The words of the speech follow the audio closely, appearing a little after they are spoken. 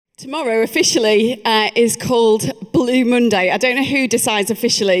Tomorrow officially is called Blue Monday. I don't know who decides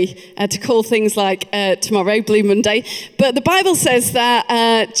officially to call things like tomorrow Blue Monday, but the Bible says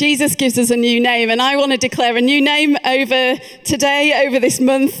that Jesus gives us a new name, and I want to declare a new name over today, over this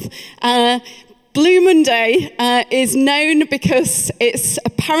month. Blue Monday is known because it's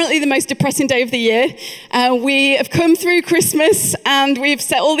apparently the most depressing day of the year. We have come through Christmas and we've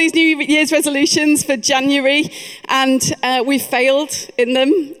set all these New Year's resolutions for January, and we've failed in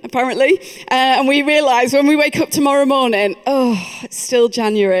them, apparently. And we realise when we wake up tomorrow morning, it's still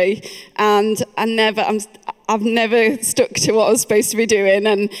January, and I've never stuck to what I was supposed to be doing.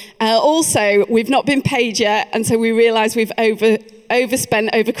 And also, we've not been paid yet, and so we realise we've overspent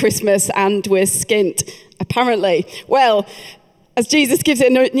over Christmas and we're skint, apparently. Well, as Jesus gives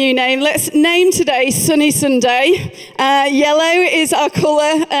it a new name, let's name today Sunny Sunday. Yellow is our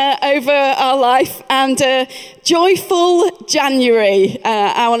colour over our life, and joyful January,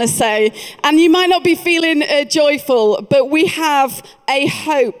 I want to say. And you might not be feeling joyful, but we have a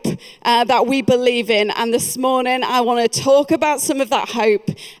hope that we believe in. And this morning, I want to talk about some of that hope,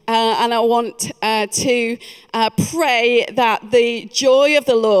 and I want to pray that the joy of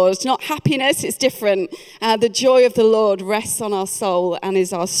the Lord, not happiness, it's different, the joy of the Lord rests on our soul and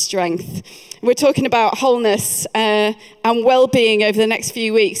is our strength. We're talking about wholeness and well-being over the next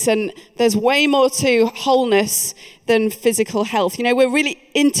few weeks, and there's way more to wholeness than physical health. You know, we're really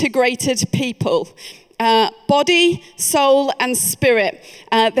integrated people. Body, soul, and spirit.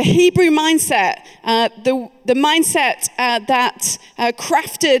 The Hebrew mindset, the mindset that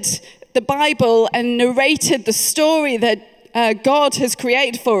crafted the Bible and narrated the story that God has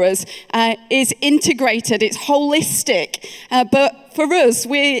created for us, is integrated. It's holistic. But for us,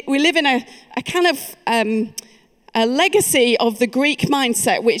 we live in a kind of a legacy of the Greek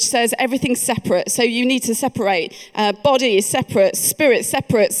mindset, which says everything's separate. So you need to separate. Body is separate, spirit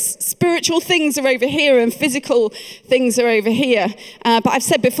separate, spiritual things are over here and physical things are over here. But I've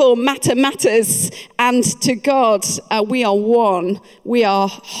said before, matter matters, and to God, we are one. We are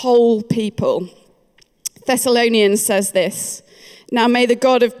whole people. Thessalonians says this: "Now may the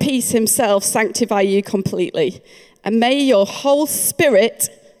God of peace himself sanctify you completely, and may your whole spirit,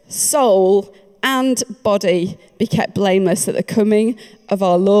 soul, and body be kept blameless at the coming of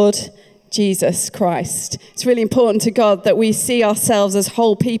our Lord Jesus Christ." It's really important to God that we see ourselves as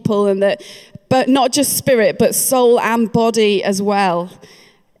whole people, and that, but not just spirit, but soul and body as well,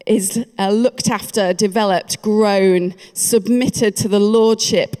 is looked after, developed, grown, submitted to the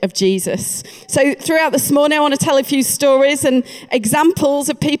lordship of Jesus. So throughout this morning, I want to tell a few stories and examples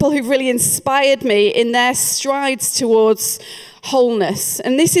of people who've really inspired me in their strides towards wholeness.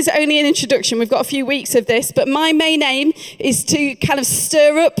 And this is only an introduction. We've got a few weeks of this, but my main aim is to kind of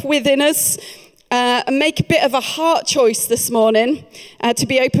stir up within us and make a bit of a heart choice this morning to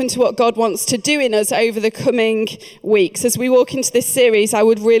be open to what God wants to do in us over the coming weeks. As we walk into this series, I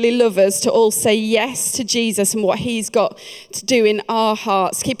would really love us to all say yes to Jesus and what he's got to do in our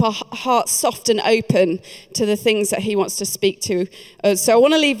hearts. Keep our hearts soft and open to the things that he wants to speak to us. So I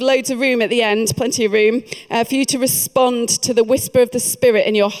want to leave loads of room at the end, plenty of room, for you to respond to the whisper of the Spirit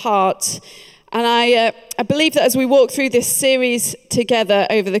in your heart. And I believe that as we walk through this series together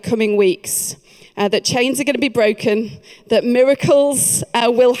over the coming weeks, that chains are going to be broken, that miracles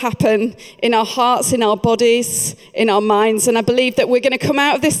will happen in our hearts, in our bodies, in our minds. And I believe that we're going to come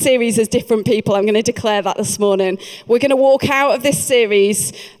out of this series as different people. I'm going to declare that this morning. We're going to walk out of this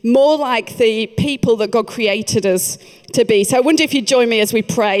series more like the people that God created us to be. So I wonder if you'd join me as we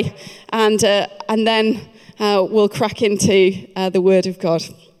pray, and then we'll crack into the Word of God.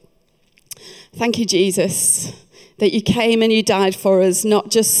 Thank you, Jesus, that you came and you died for us,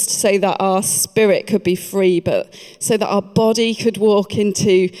 not just so that our spirit could be free, but so that our body could walk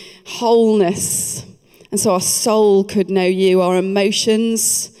into wholeness, and so our soul could know you, our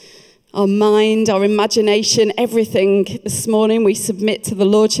emotions, our mind, our imagination, everything. This morning we submit to the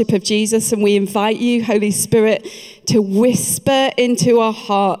Lordship of Jesus, and we invite you, Holy Spirit, to whisper into our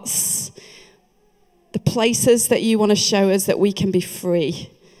hearts the places that you want to show us that we can be free.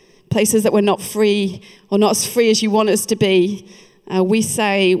 Places that we're not free, or not as free as you want us to be. We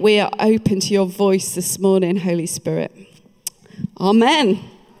say we are open to your voice this morning, Holy Spirit. Amen.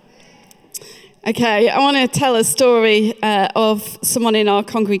 Okay, I want to tell a story of someone in our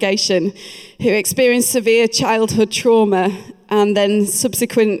congregation who experienced severe childhood trauma and then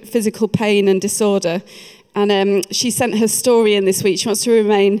subsequent physical pain and disorder. And she sent her story in this week. She wants to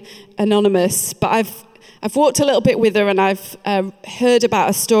remain anonymous, but I've walked a little bit with her, and I've heard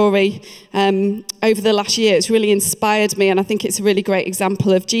about a story over the last year. It's really inspired me, and I think it's a really great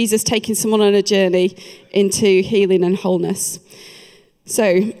example of Jesus taking someone on a journey into healing and wholeness.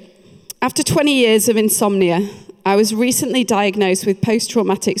 So After 20 years of insomnia, I was recently diagnosed with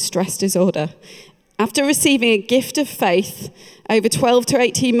post-traumatic stress disorder. After receiving a gift of faith over 12 to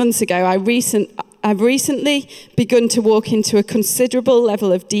 18 months ago, I've recently begun to walk into a considerable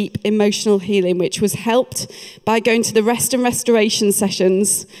level of deep emotional healing, which was helped by going to the rest and restoration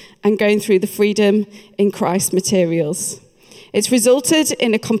sessions and going through the Freedom in Christ materials. It's resulted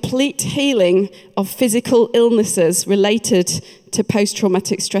in a complete healing of physical illnesses related to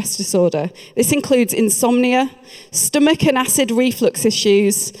post-traumatic stress disorder. This includes insomnia, stomach and acid reflux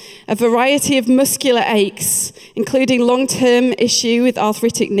issues, a variety of muscular aches, including long-term issue with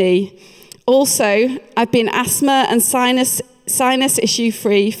arthritic knee. Also, I've been asthma and sinus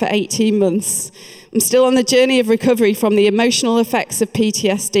issue-free for 18 months. I'm still on the journey of recovery from the emotional effects of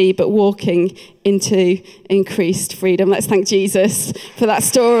PTSD, but walking into increased freedom. Let's thank Jesus for that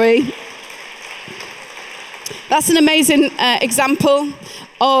story. That's an amazing example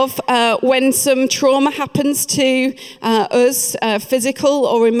of when some trauma happens to us, physical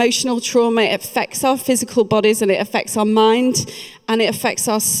or emotional trauma. It affects our physical bodies and it affects our mind and it affects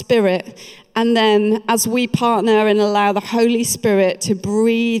our spirit. And then as we partner and allow the Holy Spirit to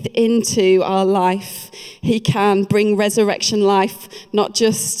breathe into our life, he can bring resurrection life, not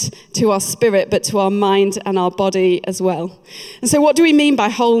just to our spirit, but to our mind and our body as well. And so what do we mean by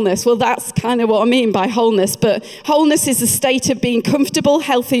wholeness? Well, that's kind of what I mean by wholeness. But wholeness is a state of being comfortable,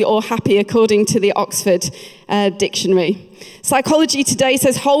 healthy, or happy, according to the Oxford Dictionary. Psychology Today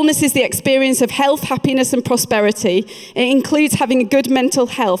says wholeness is the experience of health, happiness, and prosperity. It includes having good mental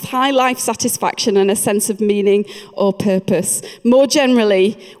health, high life satisfaction, and a sense of meaning or purpose. More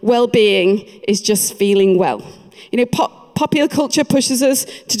generally, well-being is just feeling well. You know, popular culture pushes us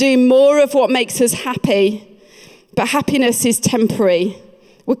to do more of what makes us happy, but happiness is temporary.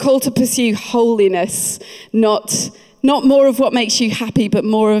 We're called to pursue holiness, not more of what makes you happy, but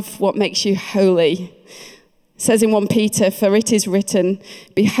more of what makes you holy. It says in 1 Peter, for it is written,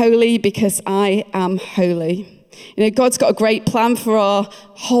 be holy because I am holy. You know, God's got a great plan for our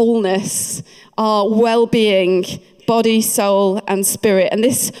wholeness, our well-being, body, soul, and spirit. And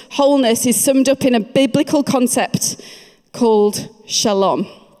this wholeness is summed up in a biblical concept called shalom.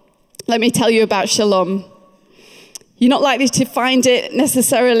 Let me tell you about shalom. You're not likely to find it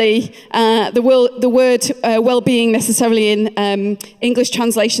necessarily, the word well-being necessarily in English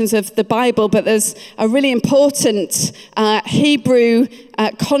translations of the Bible, but there's a really important Hebrew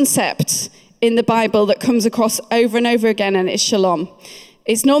concept in the Bible that comes across over and over again, and it's shalom.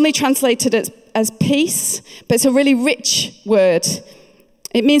 It's normally translated as peace, but it's a really rich word.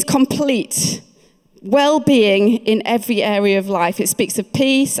 It means complete. Well-being in every area of life. It speaks of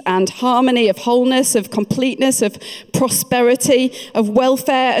peace and harmony, of wholeness, of completeness, of prosperity, of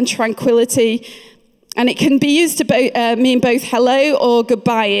welfare and tranquility. And it can be used to mean both hello or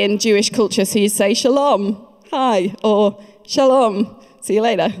goodbye in Jewish culture. So you say shalom, hi, or shalom, see you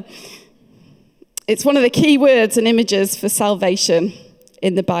later. It's one of the key words and images for salvation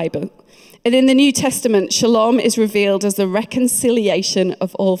in the Bible. And in the New Testament, shalom is revealed as the reconciliation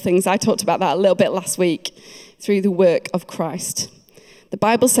of all things. I talked about that a little bit last week through the work of Christ. The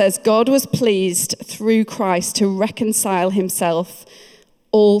Bible says God was pleased through Christ to reconcile himself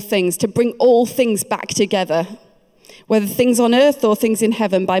all things, to bring all things back together, whether things on earth or things in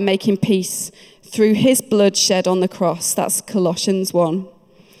heaven, by making peace through his blood shed on the cross. That's Colossians 1.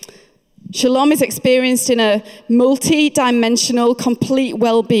 Shalom is experienced in a multi-dimensional, complete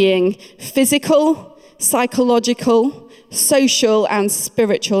well-being, physical, psychological, social, and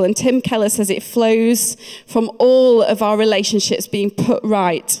spiritual. And Tim Keller says it flows from all of our relationships being put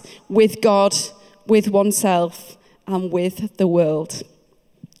right with God, with oneself, and with the world.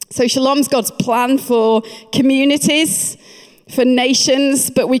 So shalom's God's plan for communities, for nations,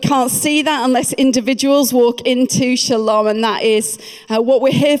 but we can't see that unless individuals walk into shalom, and that is what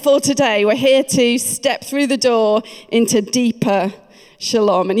we're here for today. We're here to step through the door into deeper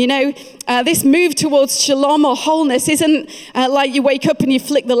shalom. And you know, this move towards shalom or wholeness isn't like you wake up and you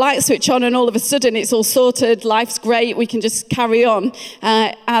flick the light switch on and all of a sudden it's all sorted, life's great, we can just carry on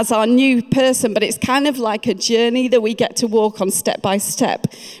as our new person. But it's kind of like a journey that we get to walk on step by step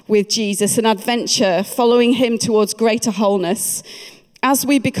with Jesus, an adventure following him towards greater wholeness as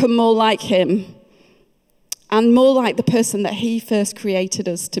we become more like him and more like the person that he first created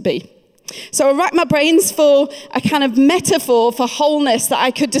us to be. So I racked my brains for a kind of metaphor for wholeness that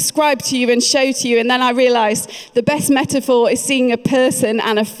I could describe to you and show to you. And then I realized the best metaphor is seeing a person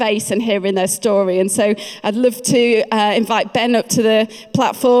and a face and hearing their story. And so I'd love to invite Ben up to the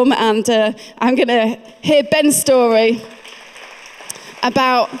platform, and I'm going to hear Ben's story.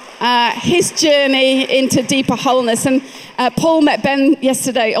 about his journey into deeper wholeness. And Paul met Ben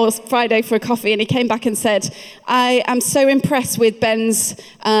yesterday or Friday for a coffee, and he came back and said, I am so impressed with Ben's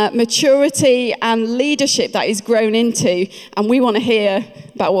maturity and leadership that he's grown into, and we want to hear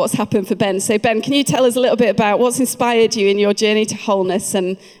about what's happened for Ben. So Ben, can you tell us a little bit about what's inspired you in your journey to wholeness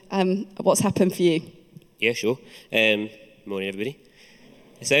and what's happened for you? Yeah, sure. Morning, everybody.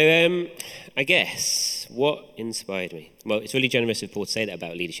 So I guess what inspired me? Well, it's really generous of Paul to say that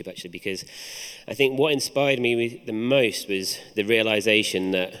about leadership, actually, because I think what inspired me the most was the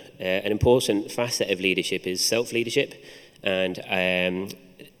realization that an important facet of leadership is self-leadership. And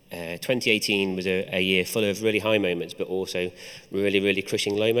 2018 was a year full of really high moments, but also really, really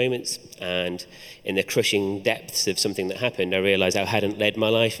crushing low moments. And in the crushing depths of something that happened, I realized I hadn't led my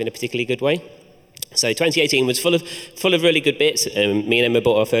life in a particularly good way. So 2018 was full of really good bits. Me and Emma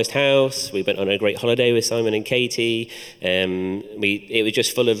bought our first house. We went on a great holiday with Simon and Katie. It was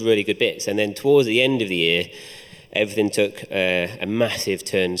just full of really good bits. And then towards the end of the year, everything took a massive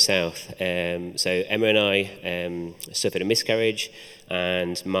turn south. So Emma and I suffered a miscarriage,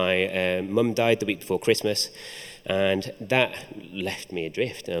 and my mum died the week before Christmas. And that left me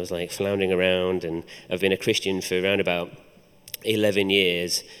adrift. And I was like floundering around, and I've been a Christian for around about 11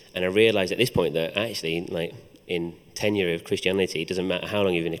 years, and I realized at this point that actually, like, in tenure of Christianity, it doesn't matter how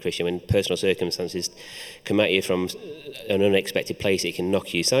long you've been a Christian, when personal circumstances come at you from an unexpected place, it can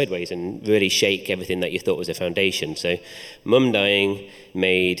knock you sideways and really shake everything that you thought was a foundation. So mum dying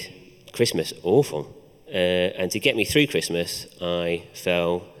made Christmas awful, and to get me through Christmas, I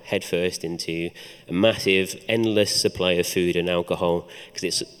fell headfirst into a massive, endless supply of food and alcohol,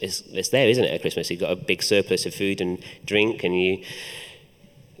 because it's there, isn't it, at Christmas? You've got a big surplus of food and drink, and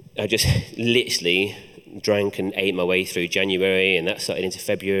I just literally drank and ate my way through January, and that started into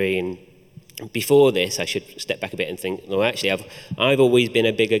February. And before this, I should step back a bit and think, no, actually, I've always been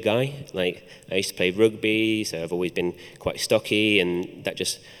a bigger guy. Like, I used to play rugby, so I've always been quite stocky, and that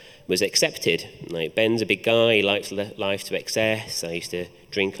just was accepted. Like, Ben's a big guy, he likes life to excess. I used to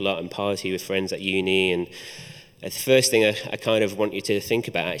drink a lot and party with friends at uni, and the first thing I kind of want you to think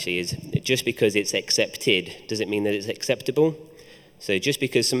about, actually, is just because it's accepted doesn't mean that it's acceptable. So just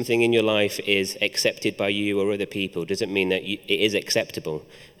because something in your life is accepted by you or other people doesn't mean that it is acceptable,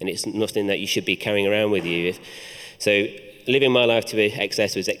 and it's nothing that you should be carrying around with you. So living my life to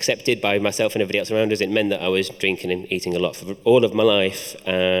excess was accepted by myself and everybody else around us. It meant that I was drinking and eating a lot for all of my life,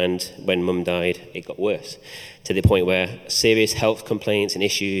 and when mum died, it got worse, to the point where serious health complaints and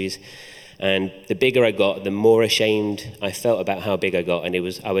issues. And the bigger I got, the more ashamed I felt about how big I got, and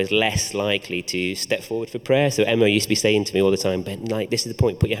I was less likely to step forward for prayer. So Emma used to be saying to me all the time, "Ben, like, this is the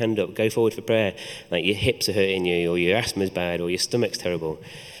point, put your hand up, go forward for prayer. Like, your hips are hurting you, or your asthma's bad, or your stomach's terrible."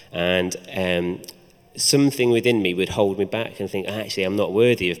 And something within me would hold me back and think, actually, I'm not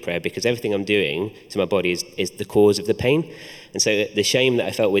worthy of prayer, because everything I'm doing to my body is the cause of the pain. And so the shame that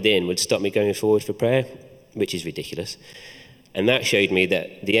I felt within would stop me going forward for prayer, which is ridiculous. And that showed me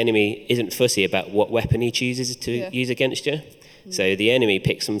that the enemy isn't fussy about what weapon he chooses to use against you. So the enemy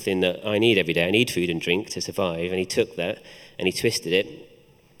picked something that I need every day. I need food and drink to survive. And he took that and he twisted it,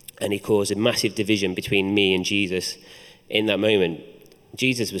 and he caused a massive division between me and Jesus in that moment.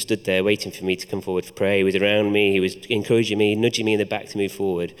 Jesus was stood there waiting for me to come forward for prayer. He was around me. He was encouraging me, nudging me in the back to move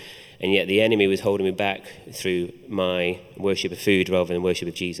forward. And yet the enemy was holding me back through my worship of food rather than worship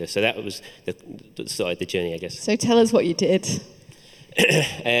of Jesus. So that was the start of the journey, I guess. So tell us what you did.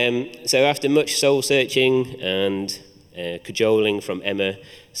 So after much soul searching and cajoling from Emma,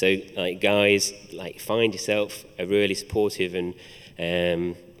 so like, guys, like, find yourself a really supportive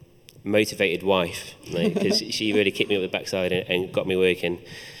and motivated wife, because she really kicked me up the backside and got me working.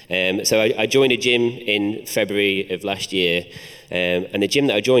 So I joined a gym in February of last year, and the gym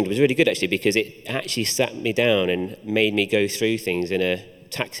that I joined was really good, actually, because it actually sat me down and made me go through things in a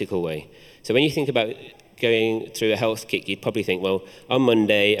tactical way. So when you think about going through a health kick, you'd probably think, well, on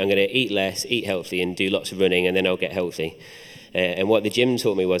Monday I'm going to eat less, eat healthy, and do lots of running, and then I'll get healthy. And what the gym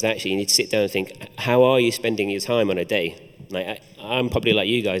taught me was, actually, you need to sit down and think, how are you spending your time on a day? Like, I'm probably like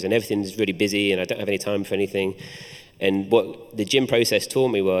you guys, and everything's really busy, and I don't have any time for anything. And what the gym process taught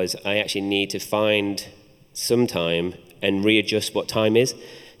me was, I actually need to find some time and readjust what time is.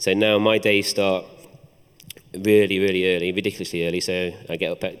 So now my days start really, really early, ridiculously early. So I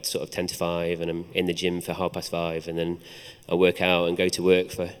get up at sort of 10 to 5, and I'm in the gym for 5:30, and then I work out and go to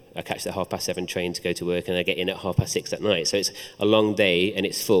work I catch the 7:30 train to go to work, and I get in at 6:30 at night. So it's a long day and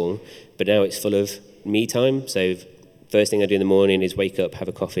it's full, but now it's full of me time. So first thing I do in the morning is wake up, have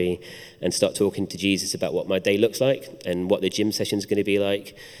a coffee, and start talking to Jesus about what my day looks like and what the gym session is going to be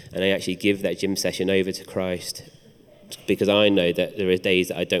like. And I actually give that gym session over to Christ because I know that there are days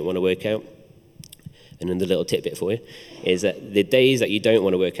that I don't want to work out. And then the little tidbit for you is that the days that you don't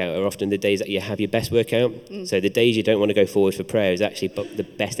want to work out are often the days that you have your best workout. So the days you don't want to go forward for prayer is actually the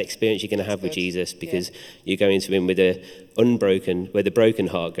best experience you're going to have with Jesus, because you're going to him with a broken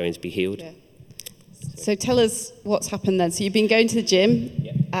heart going to be healed. Yeah. So tell us what's happened then. So you've been going to the gym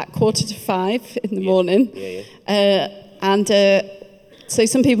at 4:45 in the morning. So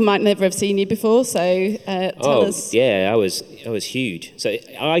some people might never have seen you before, so tell us. Yeah, I was huge. So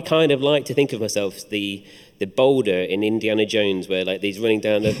I kind of like to think of myself as the boulder in Indiana Jones, where like he's running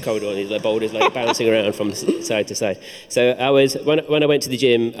down the corridor and these boulders like bouncing around from side to side. So I was when I went to the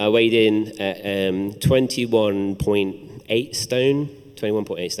gym, I weighed in at 21.8 stone,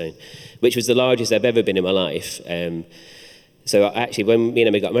 which was the largest I've ever been in my life. So actually, when me and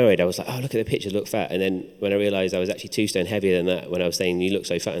Emma got married, I was like, oh, look at the picture, look fat. And then when I realised I was actually 2 stone heavier than that, when I was saying, you look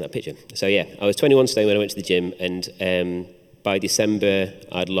so fat in that picture. So yeah, I was 21 stone when I went to the gym, and by December,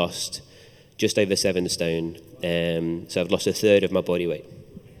 I'd lost just over 7 stone. So I've lost a third of my body weight.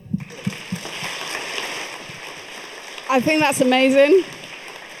 I think that's amazing.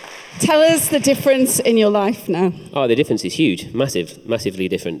 Tell us the difference in your life now. Oh, the difference is huge, massively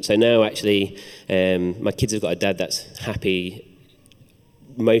different. So now actually, my kids have got a dad that's happy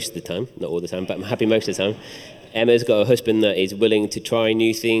most of the time, not all the time, but I'm happy most of the time. Emma's got a husband that is willing to try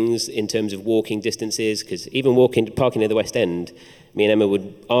new things in terms of walking distances, because even parking in the West End, me and Emma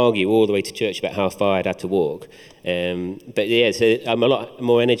would argue all the way to church about how far I'd had to walk. But yeah, so I'm a lot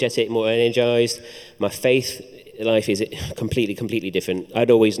more energetic, more energized. My faith life is completely different. I'd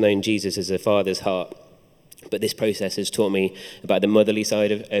always known Jesus as a father's heart, but this process has taught me about the motherly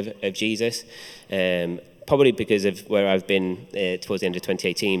side of Jesus, probably because of where I've been towards the end of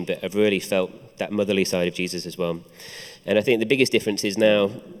 2018, but I've really felt that motherly side of Jesus as well. And I think the biggest difference is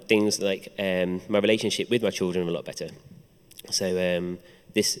now things like my relationship with my children are a lot better. So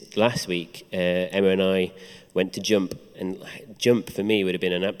this last week, Emma and I went to jump, and jump for me would have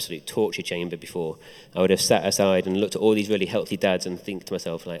been an absolute torture chamber before. I would have sat aside and looked at all these really healthy dads and think to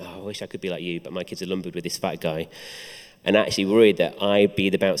myself, like, oh, I wish I could be like you, but my kids are lumbered with this fat guy, and actually worried that I'd be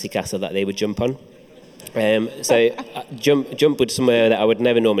the bouncy castle that they would jump on. So jump was somewhere that I would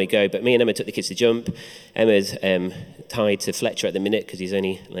never normally go, but me and Emma took the kids to jump. Emma's tied to Fletcher at the minute because he's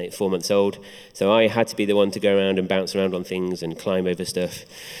only like 4 months old, so I had to be the one to go around and bounce around on things and climb over stuff.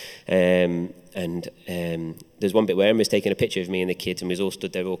 There's one bit where Emma's taking a picture of me and the kids, and we all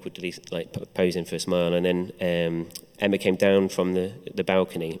stood there awkwardly, like posing for a smile. And then Emma came down from the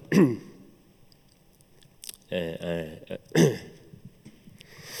balcony,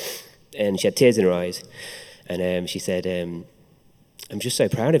 and she had tears in her eyes. And she said, "I'm just so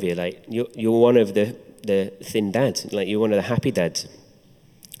proud of you. Like you're one of the thin dads. Like you're one of the happy dads."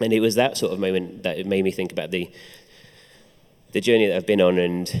 And it was that sort of moment that it made me think about the journey that I've been on,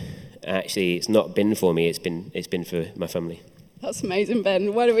 and actually it's not been for me, it's been for my family. That's amazing,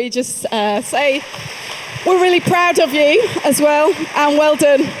 Ben. Why don't we just say we're really proud of you as well, and well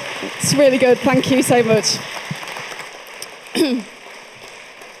done. It's really good. Thank you so much.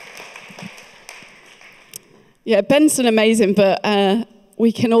 Yeah, Ben's done amazing, but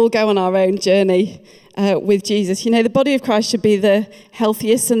we can all go on our own journey with Jesus. You know, the body of Christ should be the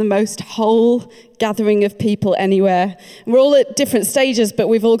healthiest and the most whole gathering of people anywhere. We're all at different stages, but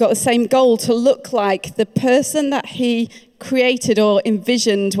we've all got the same goal, to look like the person that he created or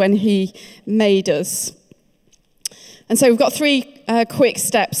envisioned when he made us. And so we've got 3 quick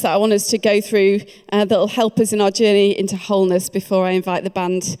steps that I want us to go through that'll help us in our journey into wholeness before I invite the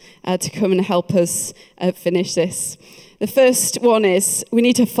band to come and help us finish this. The first one is we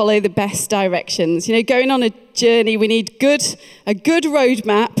need to follow the best directions. You know, going on a journey, we need a good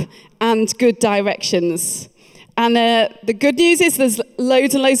roadmap and good directions. And the good news is there's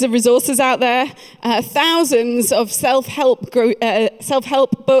loads and loads of resources out there, thousands of self-help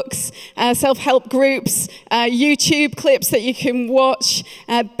books, self-help groups, YouTube clips that you can watch,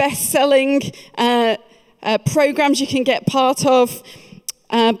 best-selling programs you can get part of.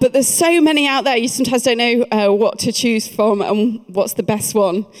 But there's so many out there, you sometimes don't know what to choose from and what's the best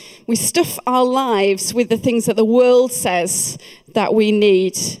one. We stuff our lives with the things that the world says that we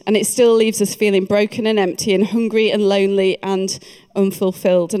need, and it still leaves us feeling broken and empty and hungry and lonely and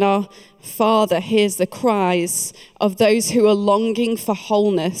unfulfilled. And our Father hears the cries of those who are longing for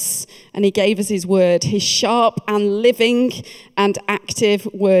wholeness, and he gave us his word, his sharp and living and active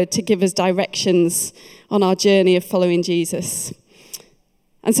word, to give us directions on our journey of following Jesus.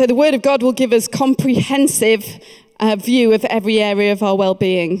 And so the Word of God will give us comprehensive view of every area of our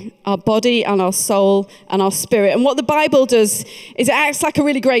well-being, our body and our soul and our spirit. And what the Bible does is it acts like a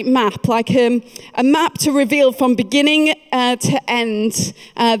really great map, like a map to reveal from beginning to end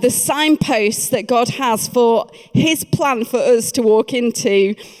the signposts that God has for his plan for us to walk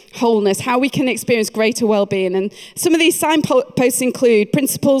into wholeness, how we can experience greater well-being. And some of these signposts include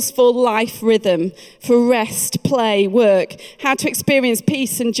principles for life rhythm, for rest, play, work, how to experience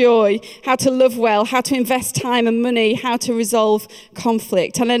peace and joy, how to love well, how to invest time and money, how to resolve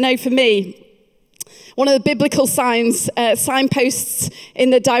conflict. And I know for me, one of the biblical signposts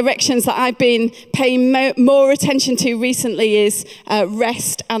in the directions that I've been paying more attention to recently is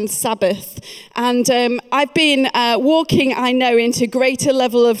rest and Sabbath. And I've been walking, I know, into greater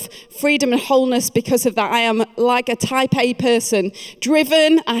level of freedom and wholeness because of that. I am like a type A person,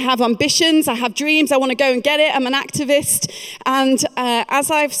 driven, I have ambitions, I have dreams, I want to go and get it, I'm an activist. And as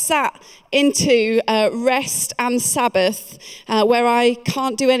I've sat into rest and Sabbath, where I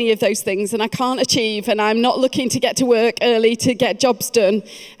can't do any of those things and I can't achieve, and I'm not looking to get to work early to get jobs done,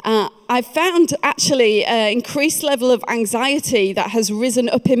 I've found actually an increased level of anxiety that has risen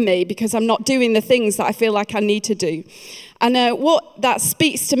up in me because I'm not doing the things that I feel like I need to do. And what that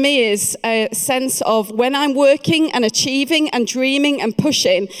speaks to me is a sense of when I'm working and achieving and dreaming and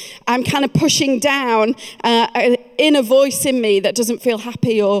pushing, I'm kind of pushing down an inner voice in me that doesn't feel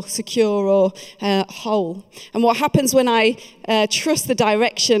happy or secure or whole. And what happens when I trust the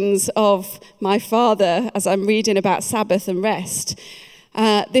directions of my Father as I'm reading about Sabbath and rest,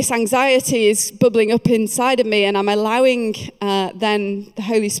 this anxiety is bubbling up inside of me, and I'm allowing then the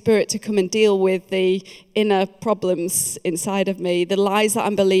Holy Spirit to come and deal with the inner problems inside of me, the lies that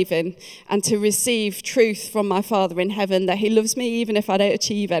I'm believing, and to receive truth from my Father in heaven that he loves me even if I don't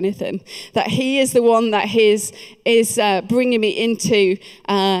achieve anything, that he is the one that is bringing me into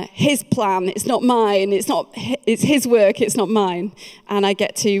his plan. It's not mine, it's his work, it's not mine, and I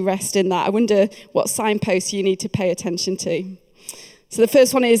get to rest in that. I wonder what signposts you need to pay attention to. So the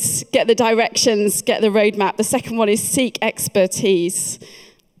first one is get the directions, get the roadmap. The second one is seek expertise.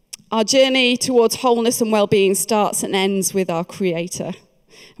 Our journey towards wholeness and well-being starts and ends with our Creator.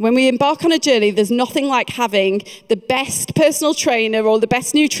 When we embark on a journey, there's nothing like having the best personal trainer or the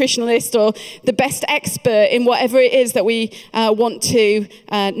best nutritionalist or the best expert in whatever it is that we want to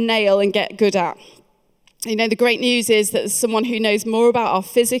nail and get good at. You know, the great news is that there's someone who knows more about our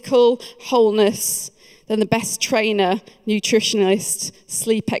physical wholeness than the best trainer, nutritionalist,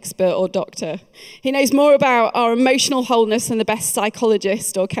 sleep expert, or doctor. He knows more about our emotional wholeness than the best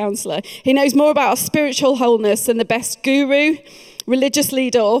psychologist or counselor. He knows more about our spiritual wholeness than the best guru, religious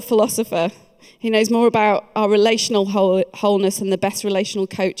leader, or philosopher. He knows more about our relational wholeness than the best relational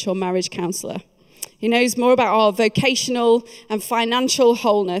coach or marriage counselor. He knows more about our vocational and financial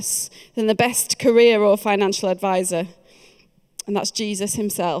wholeness than the best career or financial advisor. And that's Jesus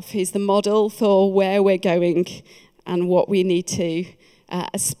himself. He's the model for where we're going and what we need to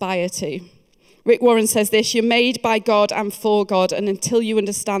aspire to. Rick Warren says this: you're made by God and for God, and until you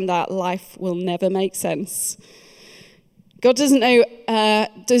understand that, life will never make sense. God doesn't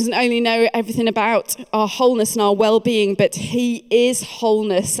only know everything about our wholeness and our well-being, but he is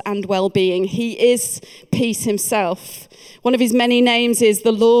wholeness and well-being. He is peace himself. One of his many names is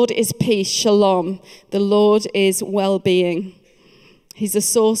the Lord is peace, shalom. The Lord is well-being. He's the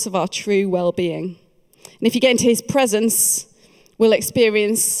source of our true well-being. And if you get into his presence, we'll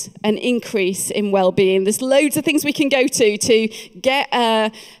experience an increase in well-being. There's loads of things we can go to get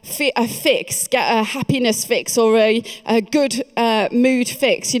a fix, get a happiness fix or a good mood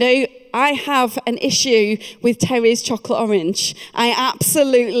fix. You know, I have an issue with Terry's chocolate orange. I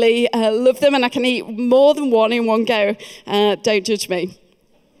absolutely love them, and I can eat more than one in one go. Don't judge me.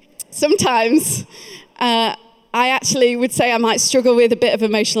 Sometimes I actually would say I might struggle with a bit of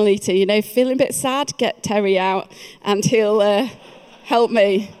emotional eating. You know, feeling a bit sad, get Terry out and he'll help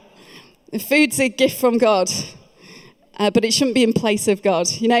me. Food's a gift from God, but it shouldn't be in place of God.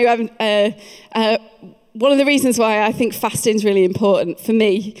 You know, one of the reasons why I think fasting is really important for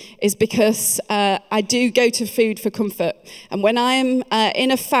me is because I do go to food for comfort. And when I'm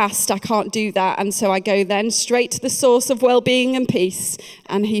in a fast, I can't do that. And so I go then straight to the source of well-being and peace,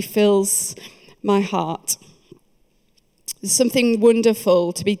 and he fills my heart. There's something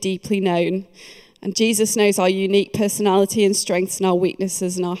wonderful to be deeply known. And Jesus knows our unique personality and strengths and our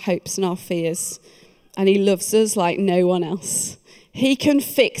weaknesses and our hopes and our fears. And he loves us like no one else. He can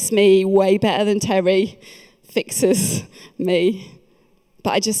fix me way better than Terry fixes me.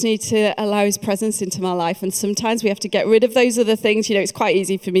 But I just need to allow his presence into my life. And sometimes we have to get rid of those other things. You know, it's quite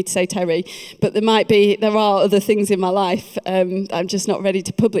easy for me to say Terry, but there are other things in my life I'm just not ready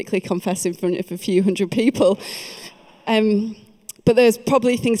to publicly confess in front of a few hundred people. But there's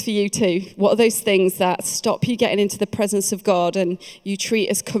probably things for you too. What are those things that stop you getting into the presence of God and you treat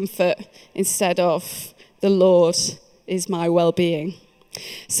as comfort instead of the Lord is my well-being?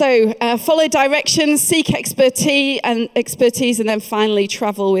 So follow directions, seek expertise, and then finally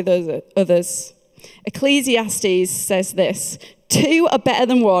travel with others. Ecclesiastes says this: 2 are better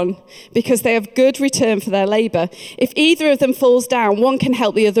than 1 because they have good return for their labor. If either of them falls down, one can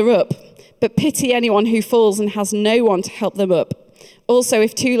help the other up. But pity anyone who falls and has no one to help them up. Also,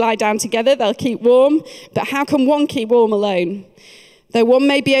 if 2 lie down together, they'll keep warm. But how can one keep warm alone? Though one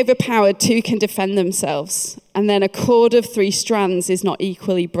may be overpowered, 2 can defend themselves. And then a cord of 3 strands is not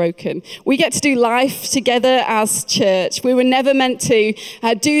equally broken. We get to do life together as church. We were never meant to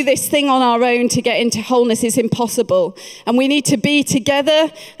do this thing on our own to get into wholeness. It's impossible. And we need to be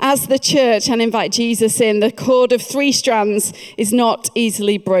together as the church and invite Jesus in. The cord of 3 strands is not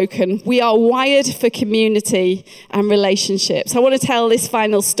easily broken. We are wired for community and relationships. I want to tell this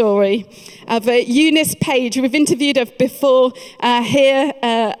final story of Eunice Page. We've interviewed her before here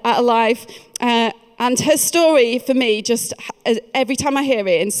at Alive. And her story, for me, just every time I hear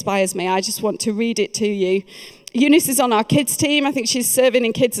it, inspires me. I just want to read it to you. Eunice is on our kids team. I think she's serving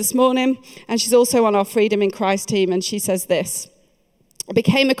in kids this morning. And she's also on our Freedom in Christ team. And she says this: I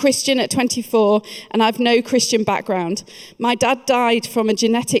became a Christian at 24, and I've no Christian background. My dad died from a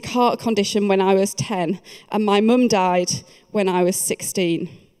genetic heart condition when I was 10, and my mum died when I was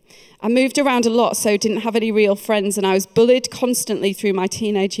 16. I moved around a lot, so didn't have any real friends, and I was bullied constantly through my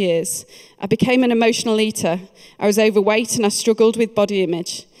teenage years. I became an emotional eater. I was overweight, and I struggled with body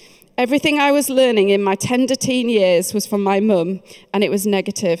image. Everything I was learning in my tender teen years was from my mum, and it was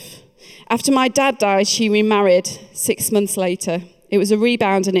negative. After my dad died, she remarried 6 months later. It was a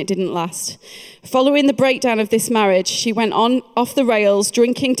rebound, and it didn't last. Following the breakdown of this marriage, she went on off the rails,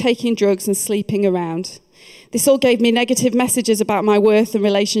 drinking, taking drugs, and sleeping around. This all gave me negative messages about my worth and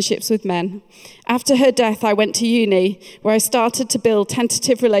relationships with men. After her death, I went to uni, where I started to build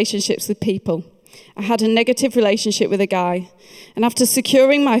tentative relationships with people. I had a negative relationship with a guy. And after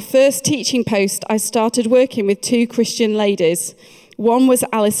securing my first teaching post, I started working with 2 Christian ladies. One was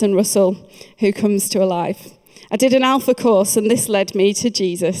Alison Russell, who comes to Alive. I did an Alpha course, and this led me to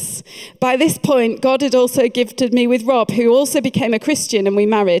Jesus. By this point, God had also gifted me with Rob, who also became a Christian, and we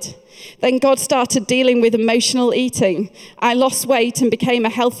married. Then God started dealing with emotional eating. I lost weight and became a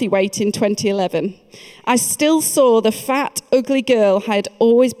healthy weight in 2011. I still saw the fat, ugly girl I had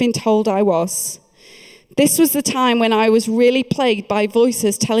always been told I was. This was the time when I was really plagued by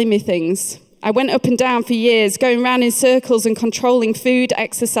voices telling me things. I went up and down for years, going around in circles and controlling food,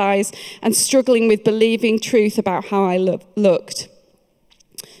 exercise, and struggling with believing truth about how I looked.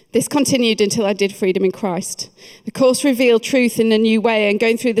 This continued until I did Freedom in Christ. The course revealed truth in a new way, and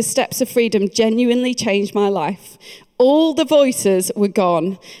going through the steps of freedom genuinely changed my life. All the voices were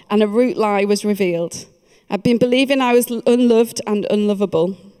gone, and a root lie was revealed. I'd been believing I was unloved and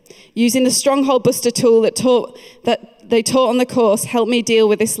unlovable. Using the stronghold buster tool that they taught on the course helped me deal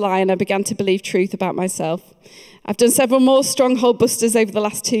with this lie, and I began to believe truth about myself. I've done several more stronghold busters over the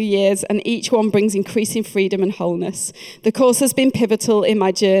last 2 years, and each one brings increasing freedom and wholeness. The course has been pivotal in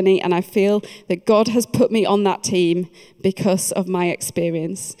my journey, and I feel that God has put me on that team because of my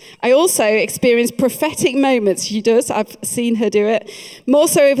experience. I also experienced prophetic moments. She does. I've seen her do it. More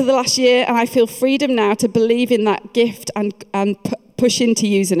so over the last year, and I feel freedom now to believe in that gift and push into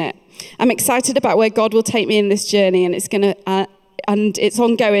using it. I'm excited about where God will take me in this journey, and it's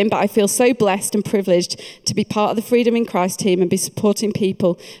ongoing, but I feel so blessed and privileged to be part of the Freedom in Christ team and be supporting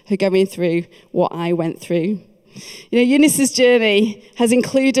people who are going through what I went through. You know, Eunice's journey has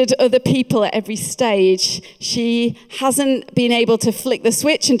included other people at every stage. She hasn't been able to flick the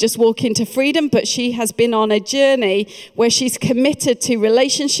switch and just walk into freedom, but she has been on a journey where she's committed to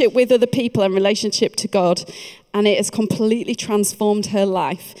relationship with other people and relationship to God. And it has completely transformed her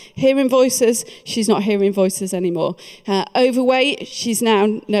life. Hearing voices, she's not hearing voices anymore. Overweight, she's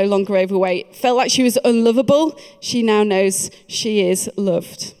now no longer overweight. Felt like she was unlovable, she now knows she is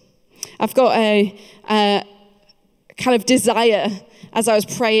loved. I've got a kind of desire as I was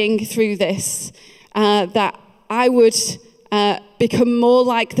praying through this that I would become more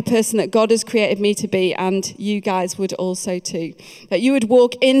like the person that God has created me to be, and you guys would also too. That you would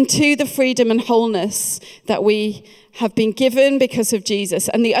walk into the freedom and wholeness that we have been given because of Jesus.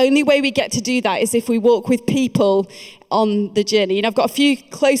 And the only way we get to do that is if we walk with people on the journey. And I've got a few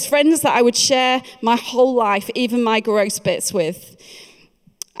close friends that I would share my whole life, even my gross bits with.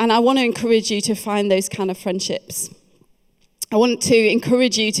 And I want to encourage you to find those kind of friendships. I want to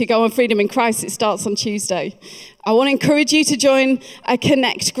encourage you to go on Freedom in Christ. It starts on Tuesday. I want to encourage you to join a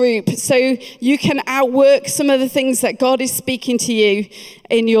Connect group so you can outwork some of the things that God is speaking to you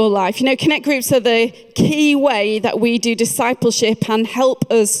in your life. You know, Connect groups are the key way that we do discipleship and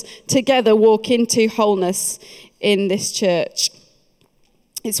help us together walk into wholeness in this church.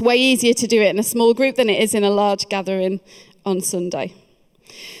 It's way easier to do it in a small group than it is in a large gathering on Sunday.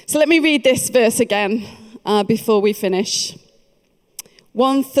 So let me read this verse again before we finish.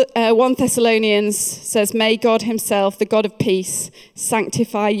 1 Thessalonians says, "May God himself, the God of peace,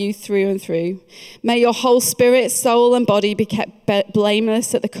 sanctify you through and through. May your whole spirit, soul and body be kept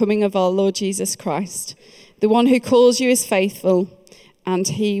blameless at the coming of our Lord Jesus Christ. The one who calls you is faithful, and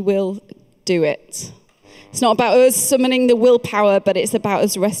he will do it." It's not about us summoning the willpower, but it's about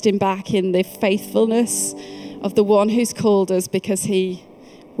us resting back in the faithfulness of the one who's called us, because he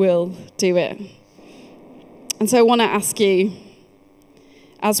will do it. And so I want to ask you,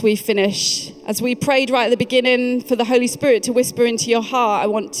 as we finish, as we prayed right at the beginning for the Holy Spirit to whisper into your heart, I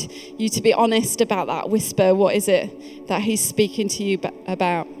want you to be honest about that whisper. What is it that he's speaking to you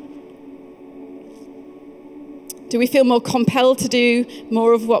about? Do we feel more compelled to do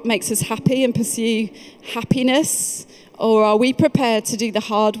more of what makes us happy and pursue happiness? Or are we prepared to do the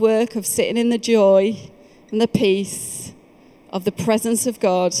hard work of sitting in the joy and the peace of the presence of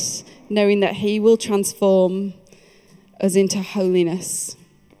God, knowing that he will transform us into holiness?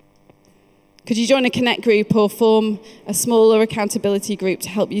 Could you join a Connect group or form a smaller accountability group to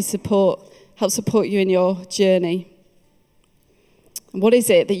help support you in your journey? What is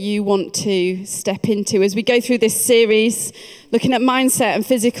it that you want to step into as we go through this series, looking at mindset and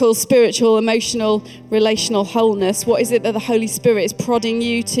physical, spiritual, emotional, relational wholeness? What is it that the Holy Spirit is prodding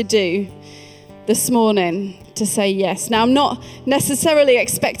you to do this morning to say yes? Now, I'm not necessarily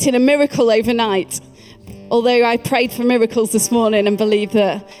expecting a miracle overnight, although I prayed for miracles this morning and believe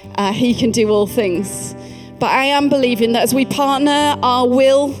that he can do all things. But I am believing that as we partner our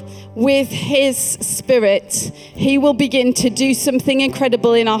will with his Spirit, he will begin to do something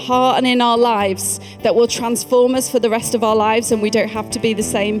incredible in our heart and in our lives that will transform us for the rest of our lives, and we don't have to be the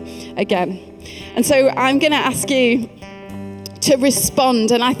same again. And so I'm going to ask you to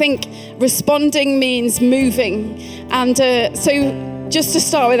respond, and I think responding means moving. And so just to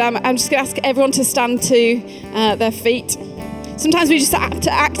start with, I'm just going to ask everyone to stand to their feet. Sometimes we just have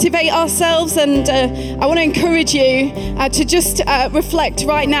to activate ourselves, and I want to encourage you to just reflect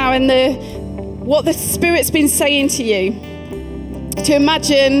right now in what the Spirit's been saying to you. To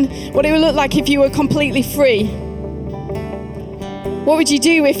imagine what it would look like if you were completely free. What would you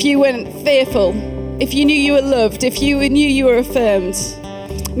do if you weren't fearful? If you knew you were loved? If you knew you were affirmed?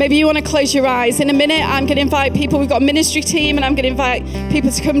 Maybe you want to close your eyes. In a minute, I'm going to invite people. We've got a ministry team, and I'm going to invite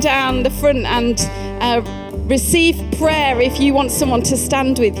people to come down the front and receive prayer if you want someone to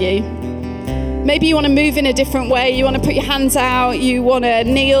stand with you. Maybe you want to move in a different way. You want to put your hands out. You want to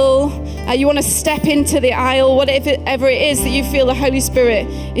kneel. You want to step into the aisle, whatever it is that you feel the Holy Spirit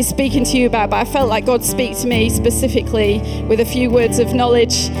is speaking to you about. But I felt like God speak to me specifically with a few words of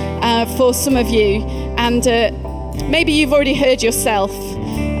knowledge for some of you. And maybe you've already heard yourself.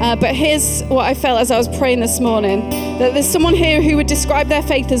 But here's what I felt as I was praying this morning, that there's someone here who would describe their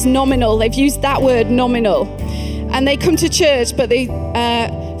faith as nominal. They've used that word, nominal. And they come to church, but they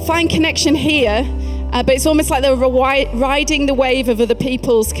find connection here, but it's almost like they're riding the wave of other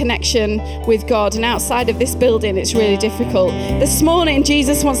people's connection with God. And outside of this building, it's really difficult. This morning,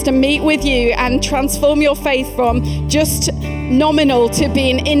 Jesus wants to meet with you and transform your faith from just nominal to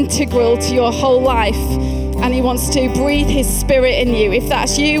being integral to your whole life. And he wants to breathe his Spirit in you. If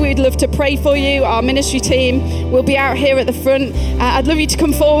that's you, we'd love to pray for you. Our ministry team will be out here at the front. I'd love you to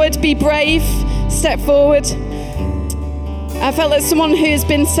come forward, be brave, step forward. I felt like someone who has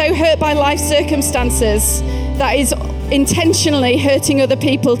been so hurt by life circumstances that is intentionally hurting other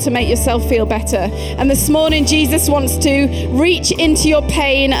people to make yourself feel better. And this morning, Jesus wants to reach into your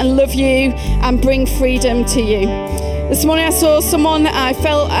pain and love you and bring freedom to you. This morning I saw someone that I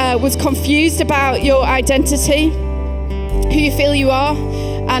felt was confused about your identity, who you feel you are,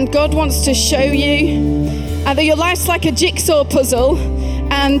 and God wants to show you that your life's like a jigsaw puzzle,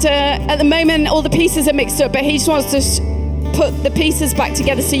 and at the moment all the pieces are mixed up, but he just wants to put the pieces back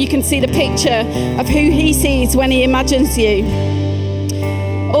together so you can see the picture of who he sees when he imagines you.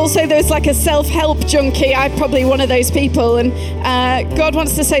 Also, there's like a self-help junkie. I'm probably one of those people. And God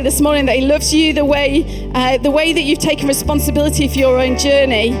wants to say this morning that he loves you the way that you've taken responsibility for your own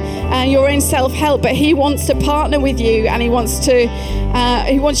journey and your own self-help. But he wants to partner with you, and he wants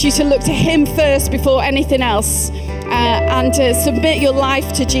you to look to him first before anything else. and to submit your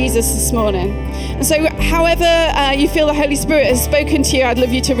life to Jesus this morning. And so however you feel the Holy Spirit has spoken to you, I'd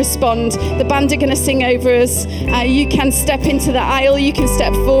love you to respond. The band are going to sing over us. You can step into the aisle, you can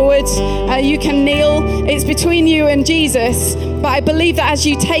step forward, you can kneel. It's between you and Jesus. But I believe that as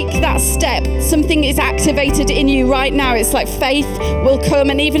you take that step, something is activated in you right now. It's like faith will come.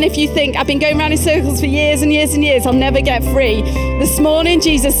 And even if you think, I've been going around in circles for years and years and years, I'll never get free. This morning,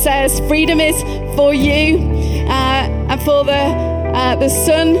 Jesus says, freedom is for you. And for the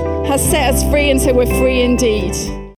Son has set us free, and so we're free indeed.